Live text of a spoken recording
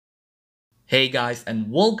Hey guys,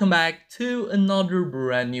 and welcome back to another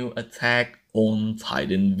brand new Attack on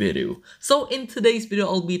Titan video. So in today's video,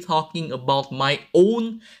 I'll be talking about my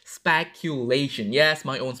own speculation. Yes,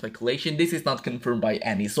 my own speculation. This is not confirmed by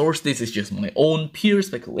any source. This is just my own pure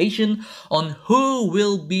speculation on who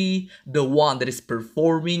will be the one that is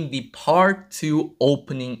performing the part 2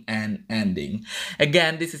 opening and ending.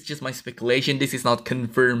 Again, this is just my speculation. This is not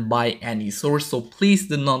confirmed by any source, so please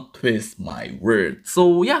do not twist my words.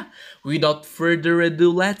 So yeah, without further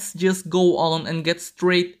ado, let's just go on and get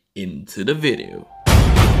straight into the video.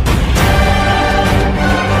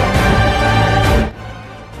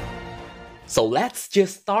 So let's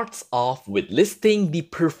just start off with listing the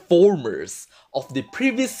performers of the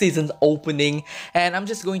previous season's opening, and I'm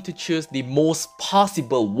just going to choose the most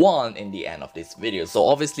possible one in the end of this video. So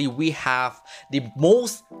obviously we have the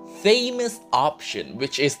most famous option,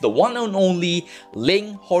 which is the one and only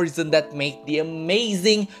Ling Horizon that made the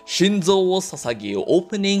amazing Shinzo wo Sasageo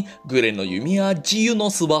opening, Gure no Yumiya, Jiyu no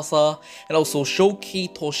Tsubasa, and also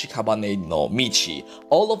Shouki Toshikabane no Michi.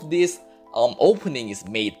 All of this opening is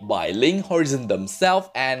made by Ling Horizon themselves,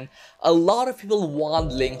 and a lot of people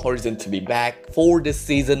want Ling Horizon to be back for the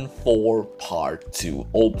season 4 part 2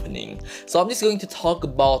 opening. So I'm just going to talk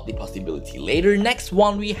about the possibility later. Next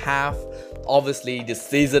one, we have obviously the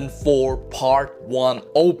season 4 part 1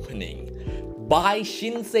 opening by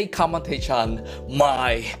Shinsei Kamate-chan,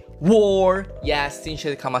 my war. Yes,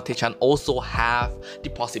 Shinsei Kamate-chan also have the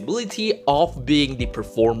possibility of being the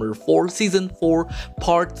performer for season 4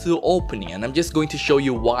 part 2 opening, and I'm just going to show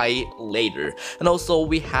you why later. And also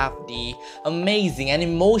we have the amazing and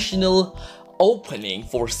emotional opening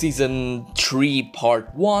for season 3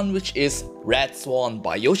 part 1, which is Red Swan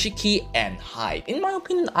by Yoshiki and Hyde. In my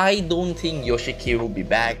opinion, I don't think Yoshiki will be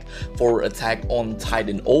back for Attack on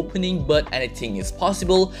Titan opening, but anything is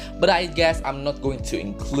possible. But I guess I'm not going to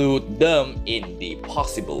include them in the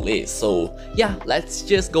possible list. So yeah, let's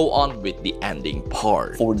just go on with the ending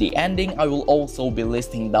part. For the ending, I will also be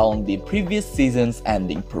listing down the previous season's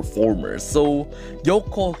ending performers. So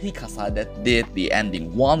Yoko Hikasa that did the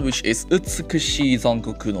ending 1, which is Utsukushi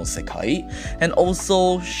Zangoku no Sekai, and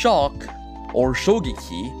also Shock or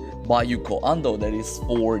Shogeki by Yuko Ando, that is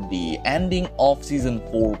for the ending of season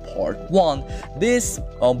 4 part 1. This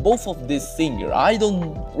both of these singers, I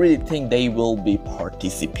don't really think they will be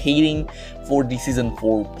participating for the season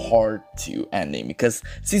 4 part 2 ending, because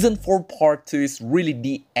season 4 part 2 is really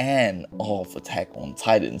the end of Attack on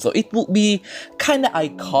Titan. So it will be kind of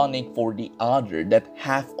iconic for the other that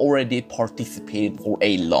have already participated for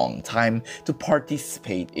a long time to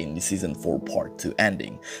participate in the season 4 part 2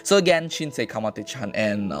 ending. So again, Shinsei Kamate-chan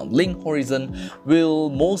and Ling Horizon will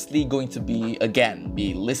mostly going to be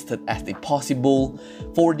listed as the possible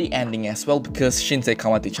for the ending as well, because Shinsei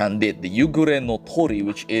Kamate-chan did the Yugure no Tori,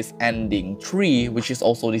 which is ending 3, which is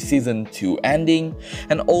also the season 2 ending,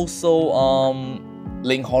 and also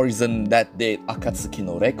Ling Horizon that did Akatsuki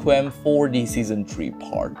no Requiem for the season 3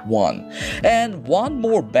 part 1. And one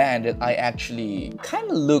more band that I actually kind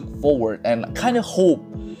of look forward and kind of hope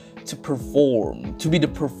to be the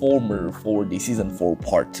performer for the season 4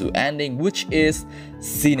 part 2 ending, which is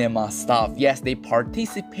Cinema Staff. Yes, they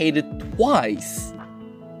participated twice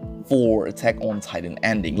for Attack on Titan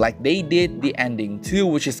ending. Like they did the ending 2,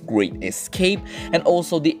 which is Great Escape, and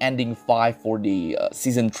also the ending 5 for the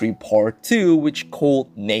season 3 part 2, which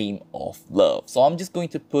called Name of Love. So I'm just going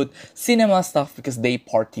to put Cinema Staff because they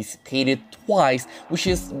participated twice, which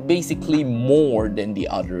is basically more than the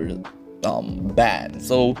other band.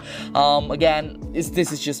 So again,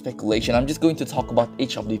 this is just speculation. I'm just going to talk about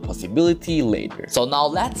each of the possibility later. So now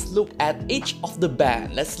let's look at each of the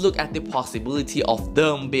band. Let's look at the possibility of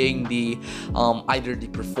them being the either the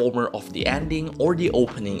performer of the ending or the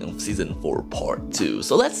opening of season 4 part 2.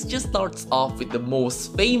 So let's just start off with the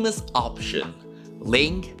most famous option,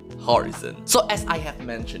 Ling Horizon. So as I have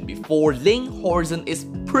mentioned before, Ling Horizon is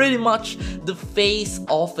pretty much the face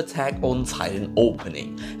of Attack on Titan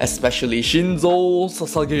opening, especially Shinzo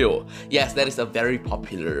Sasageo. Yes, that is a very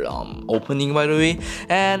popular opening, by the way,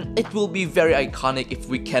 and it will be very iconic if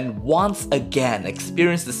we can once again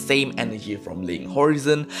experience the same energy from Ling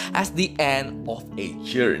Horizon as the end of a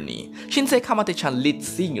journey. Shinsei Kamate-chan, lead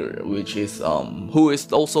singer, which is who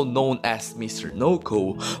is also known as Mr.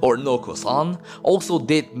 Noko or Noko-san, also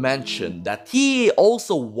did mention that he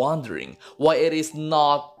also wondering why it is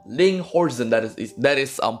not Ling Horizon that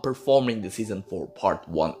is performing the season 4 part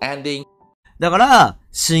 1 ending. だから、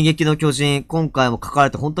進撃の巨人、今回も書か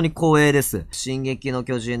れて本当に光栄です。進撃の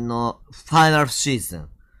巨人のファイナルシー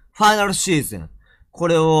ズン。こ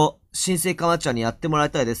れを、新生かまちゃんにやってもら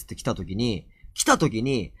いたいですって来た時に、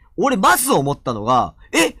俺まず思ったのが、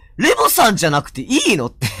レボさんじゃなくていいの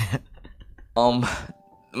って。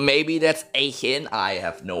Maybe that's a hint, I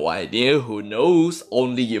have no idea, who knows,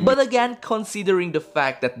 only you. But again, considering the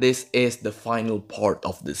fact that this is the final part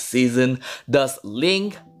of the season, does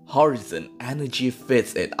Link Horizon energy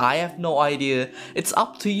fits it? I have no idea. It's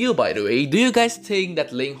up to you, by the way. Do you guys think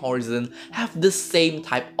that Link Horizon have the same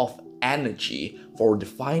type of energy for the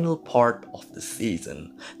final part of the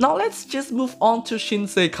season? Now let's just move on to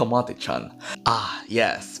Shinsei Kamate-chan. Ah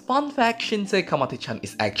yes, fun fact, Shinsei Kamate-chan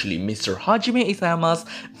is actually Mr. Hajime Isayama's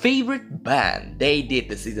favorite band. They did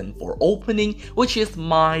the season 4 opening, which is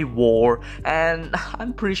My War, and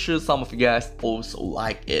I'm pretty sure some of you guys also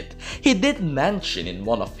like it. He did mention in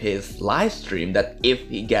one of his live stream that if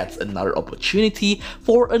he gets another opportunity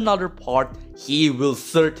for another part, he will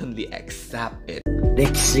certainly accept it.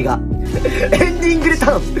 歴史が。エンディングで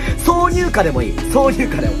頼む。挿入歌でもいい。挿入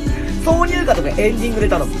歌でも。挿入歌とかエンディングで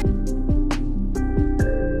頼む。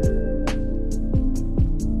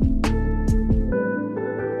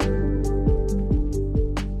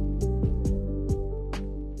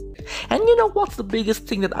And you know what's the biggest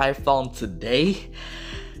thing that I found today?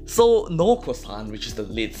 So Noko-san, which is the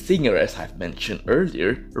lead singer as I've mentioned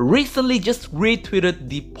earlier, recently just retweeted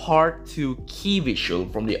the part 2 key visual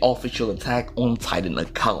from the official Attack on Titan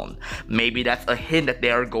account. Maybe that's a hint that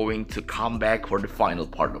they are going to come back for the final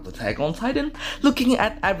part of Attack on Titan. Looking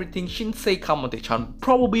at everything, Shinsei Kamate-chan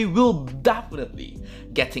probably will definitely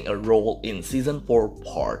getting a role in season 4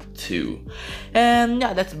 part 2. And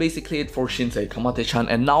yeah, that's basically it for Shinsei Kamate-chan.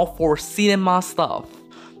 And now for cinema stuff.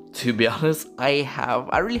 To be honest, I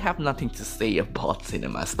really have nothing to say about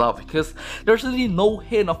cinema stuff because there's really no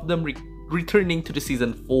hint of them returning to the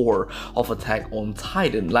season 4 of Attack on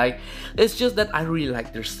Titan. Like, it's just that I really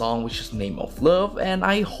like their song, which is Name of Love, and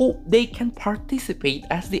I hope they can participate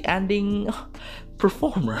as the ending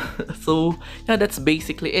performer. So yeah, that's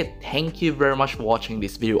basically it. Thank you very much for watching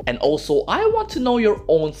this video, and also I want to know your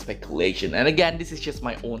own speculation. And again, this is just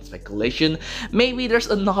my own speculation. Maybe there's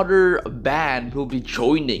another band who'll be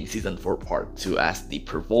joining season 4 part 2 as the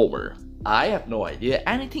performer. I have no idea.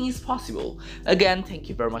 Anything is possible. Again, thank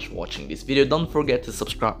you very much for watching this video. Don't forget to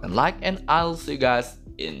subscribe and like, and I'll see you guys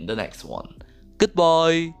in the next one.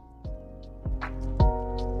 Goodbye.